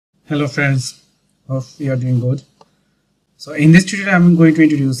Hello friends, hope you are doing good. So in this tutorial I'm going to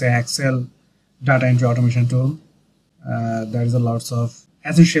introduce the Excel data entry automation tool. There is a lots of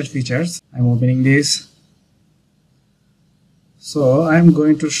essential features. I'm opening this. So I'm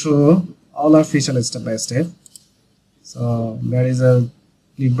going to show all our features step by step. So there is a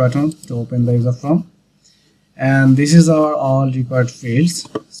click button to open the user form, and this is our all required fields.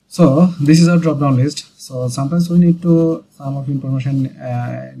 So this is our drop down list. So sometimes we need to some of information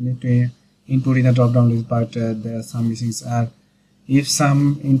need to input in the drop down list, but there are some missings. If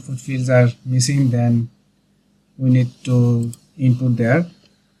some input fields are missing, then we need to input there.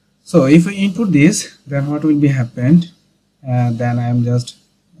 So if we input this, then what will be happened? Then I am just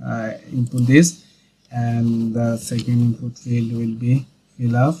input this, and the second input field will be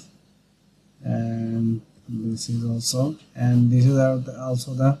fill up, and this is also, and this is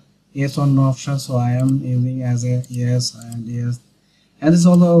also the yes or no option. So I am using as a yes and yes, and this is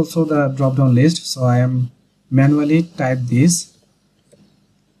also the drop down list. So I am manually type this.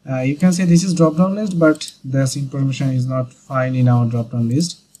 You can say this is drop down list, but this information is not found in our drop down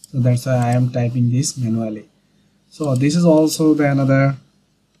list, so that's why I am typing this manually. So this is also the another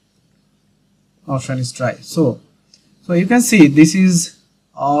option is try. So you can see this is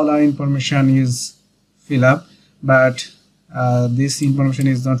all our information is fill up, but this information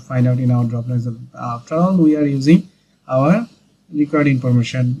is not find out in our drop down. After all, we are using our required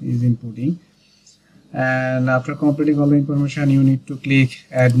information is inputting, and after completing all the information, you need to click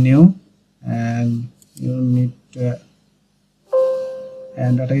add new, and you need to,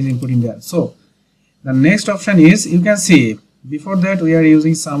 and data is input in there. So the next option is, you can see before that we are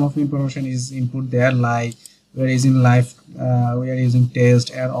using some of information is input there, like we are using live, we are using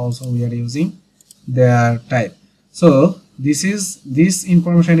test, and also we are using their type. So this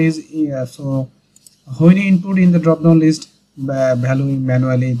information is so when you input in the drop down list value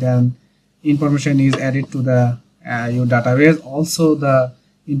manually, then information is added to the your database. Also the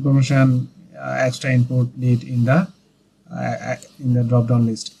information extra input did in the drop down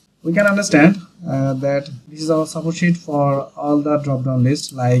list. We can understand that this is our support sheet for all the drop down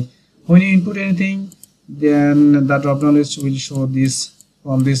list. Like when you input anything, then the drop down list will show this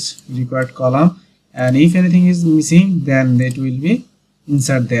from this required column, and if anything is missing, then it will be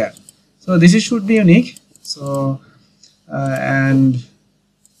insert there. So this should be unique. So and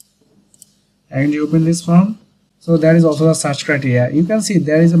you open this form. So there is also the search criteria. You can see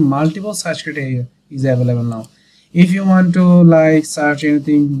there is a multiple search criteria is available now. If you want to like search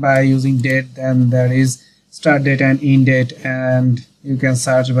anything by using date, then there is start date and end date, and you can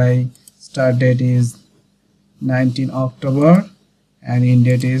search by start date is 19 October and end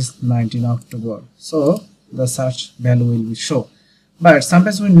date is 19 October. So the search value will be show. But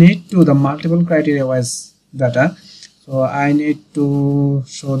sometimes we need to the multiple criteria wise data. So I need to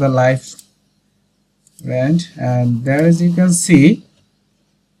show the life range, and there is, you can see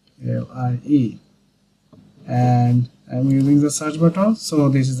LIE, and I'm using the search button. So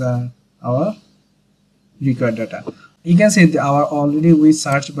this is our required data. You can see our already we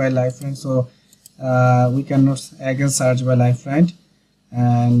searched by life range, so we cannot again search by life range,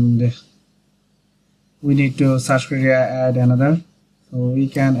 and we need to search criteria add another. So we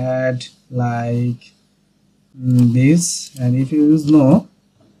can add like this, and if you use no,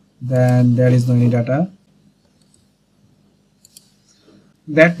 then there is no any data.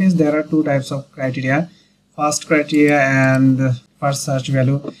 That means there are two types of criteria, first criteria and first search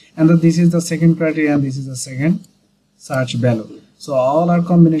value, and this is the second criteria and this is the second search value. So all our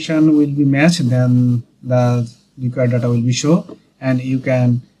combination will be matched, then the required data will be shown, and you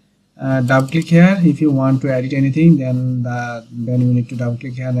can double click here if you want to edit anything. Then you need to double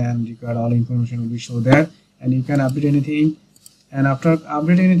click here, and required all information will be shown there, and you can update anything. And after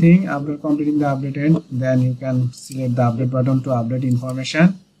update anything, after completing the update, then you can select the update button to update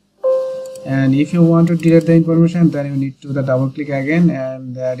information. And if you want to delete the information, then you need to the double click again,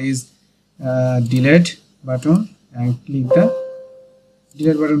 and there is delete button, and click the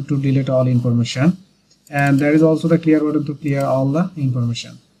delete button to delete all information. And there is also the clear button to clear all the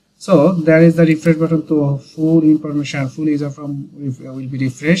information. So there is the refresh button to full information, full user from will be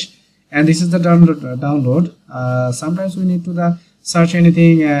refreshed. And this is the download. Sometimes we need to the search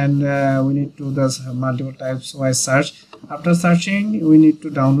anything, and we need to the multiple types wise search. After searching, we need to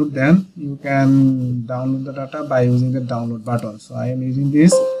download. Then you can download the data by using the download button. So I am using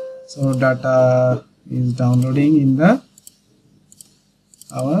this. So data is downloading in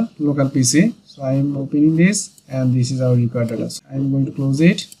our local PC. So I am opening this, and this is our required data. So I am going to close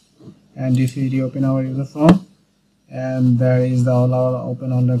it, and if we reopen our user form, and there is the all our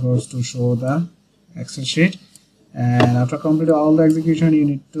open all records to show the Excel sheet. and after completing all the execution you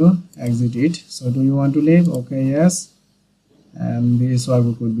need to exit it. So do you want to leave? Okay, yes, and this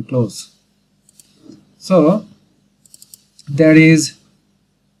workbook will be closed. So there is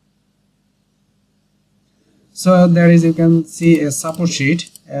you can see a support sheet.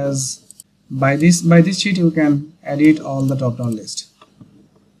 As by this sheet you can edit all the drop down list.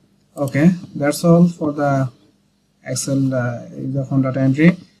 Okay, that's all for the Excel Userform data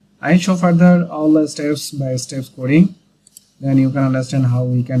entry. I show further all the steps by steps coding, then you can understand how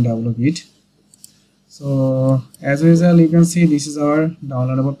we can develop it. So as usual, you can see this is our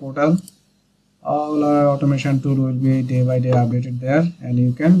downloadable portal. All our automation tool will be day by day updated there, and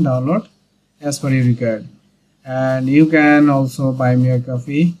you can download as per you required. And you can also buy me a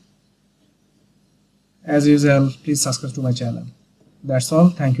coffee. As usual, please subscribe to my channel. That's all.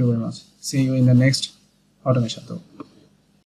 Thank you very much. See you in the next automation tool.